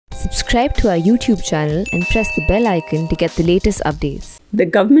Subscribe to our YouTube channel and press the bell icon to get the latest updates. The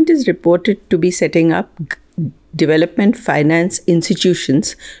government is reported to be setting up development finance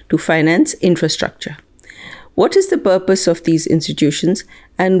institutions to finance infrastructure. What is the purpose of these institutions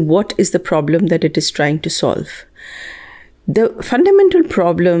and what is the problem that it is trying to solve? The fundamental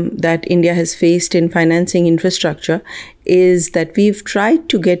problem that India has faced in financing infrastructure is that we've tried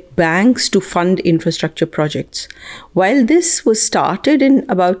to get banks to fund infrastructure projects. While this was started in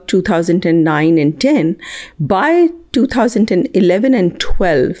about 2009 and 10, by 2011 and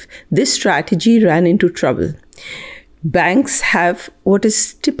 12, this strategy ran into trouble. Banks have what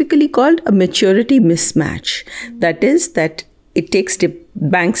is typically called a maturity mismatch. That is that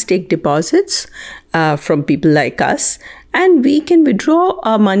banks take deposits from people like us, and we can withdraw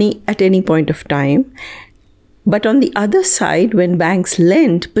our money at any point of time. But on the other side, when banks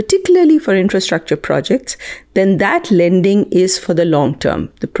lend, particularly for infrastructure projects, then that lending is for the long term.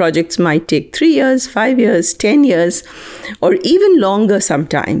 The projects might take 3 years, 5 years, 10 years, or even longer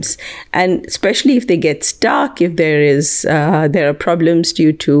sometimes. And especially if they get stuck, if there are problems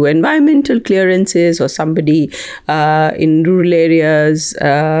due to environmental clearances, or somebody in rural areas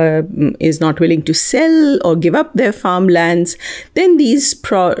is not willing to sell or give up their farmlands, then these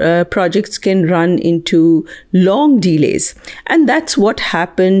projects can run into long delays. And that's what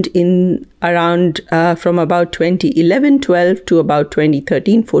happened in around from about 2011-12 to about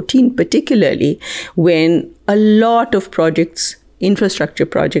 2013-14 particularly, when a lot of infrastructure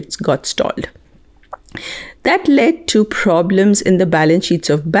projects got stalled. That led to problems in the balance sheets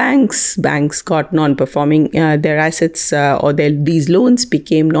of banks. Banks got non-performing, their assets these loans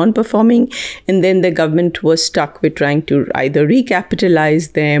became non-performing, and then the government was stuck with trying to either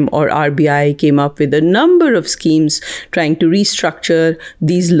recapitalize them, or RBI came up with a number of schemes trying to restructure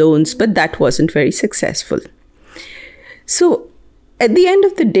these loans, but that wasn't very successful. So at the end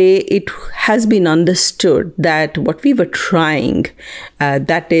of the day, it has been understood that what we were trying,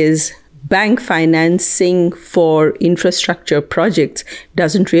 that is bank financing for infrastructure projects,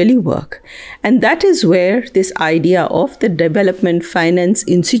 doesn't really work. And that is where this idea of the development finance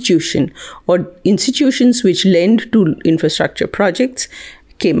institution, or institutions which lend to infrastructure projects,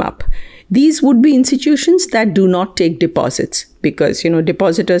 came up. These would be institutions that do not take deposits, because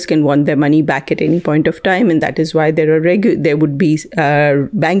depositors can want their money back at any point of time, and that is why there would be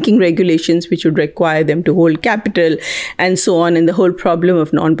banking regulations which would require them to hold capital and so on, and the whole problem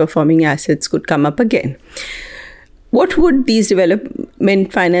of non-performing assets could come up again. What would these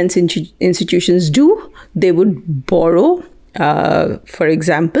development finance institutions do? They would borrow, for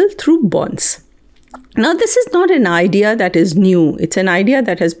example, through bonds. Now, this is not an idea that is new. It's an idea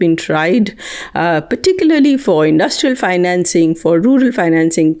that has been tried, particularly for industrial financing, for rural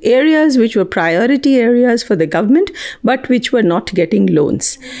financing, areas which were priority areas for the government, but which were not getting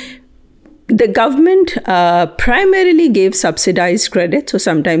loans. The government primarily gave subsidized credit. So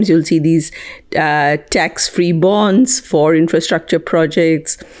sometimes you'll see these tax-free bonds for infrastructure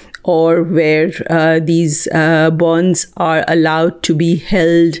projects, or where these bonds are allowed to be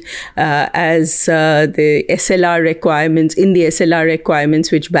held as the SLR requirements,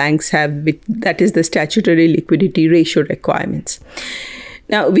 which banks have, that is the statutory liquidity ratio requirements.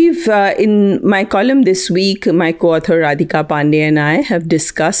 Now, we've, in my column this week, my co-author Radhika Pandey and I have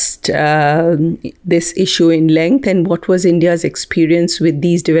discussed this issue in length and what was India's experience with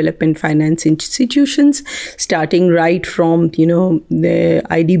these development finance institutions, starting right from, the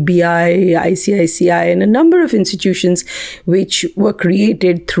IDBI, ICICI, and a number of institutions which were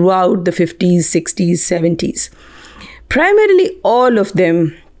created throughout the 50s, 60s, 70s. Primarily, all of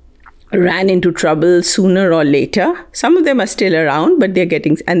them ran into trouble sooner or later. Some of them are still around, but they're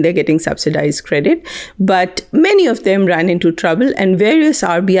getting subsidized credit. But many of them ran into trouble, and various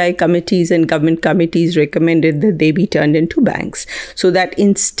RBI committees and government committees recommended that they be turned into banks, so that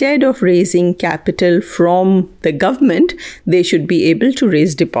instead of raising capital from the government, they should be able to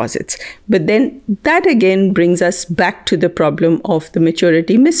raise deposits. But then that again brings us back to the problem of the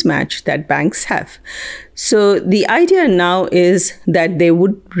maturity mismatch that banks have. So the idea now is that they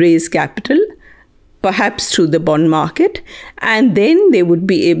would raise capital, perhaps through the bond market, and then they would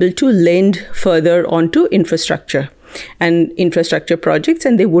be able to lend further onto infrastructure projects,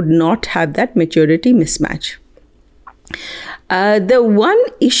 and they would not have that maturity mismatch. The one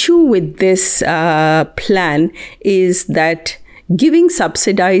issue with this plan is that giving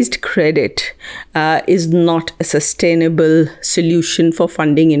subsidized credit is not a sustainable solution for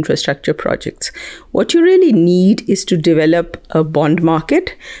funding infrastructure projects. What you really need is to develop a bond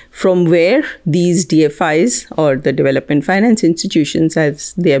market from where these DFIs, or the development finance institutions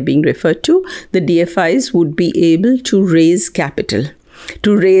as they are being referred to, the DFIs would be able to raise capital.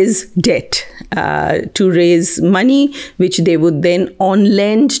 to raise debt, to raise money, which they would then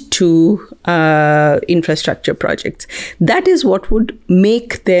on-lend to infrastructure projects. That is what would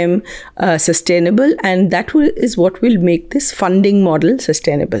make them sustainable, and that is what will make this funding model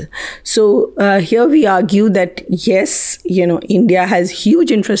sustainable. So here we argue that yes, India has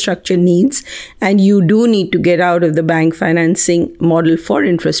huge infrastructure needs, and you do need to get out of the bank financing model for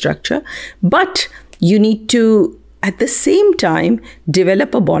infrastructure, but you need to, at the same time,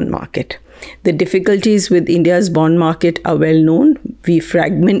 develop a bond market. The difficulties with India's bond market are well known. We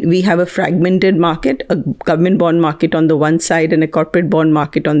have a fragmented market, a government bond market on the one side and a corporate bond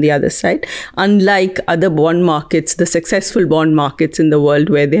market on the other side. Unlike other bond markets, the successful bond markets in the world,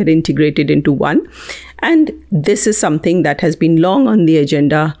 where they're integrated into one. And this is something that has been long on the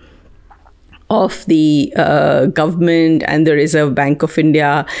agenda of the government and the Reserve Bank of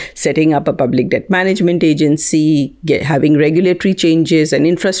India, setting up a public debt management agency, having regulatory changes and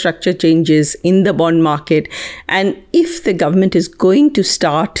infrastructure changes in the bond market. And if the government is going to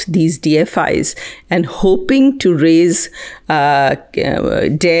start these DFIs and hoping to raise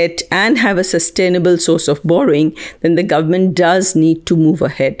debt and have a sustainable source of borrowing, then the government does need to move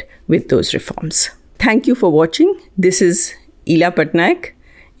ahead with those reforms. Thank you for watching. This is Ila Patnaik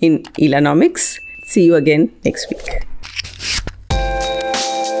in Ilanomics. See you again next week.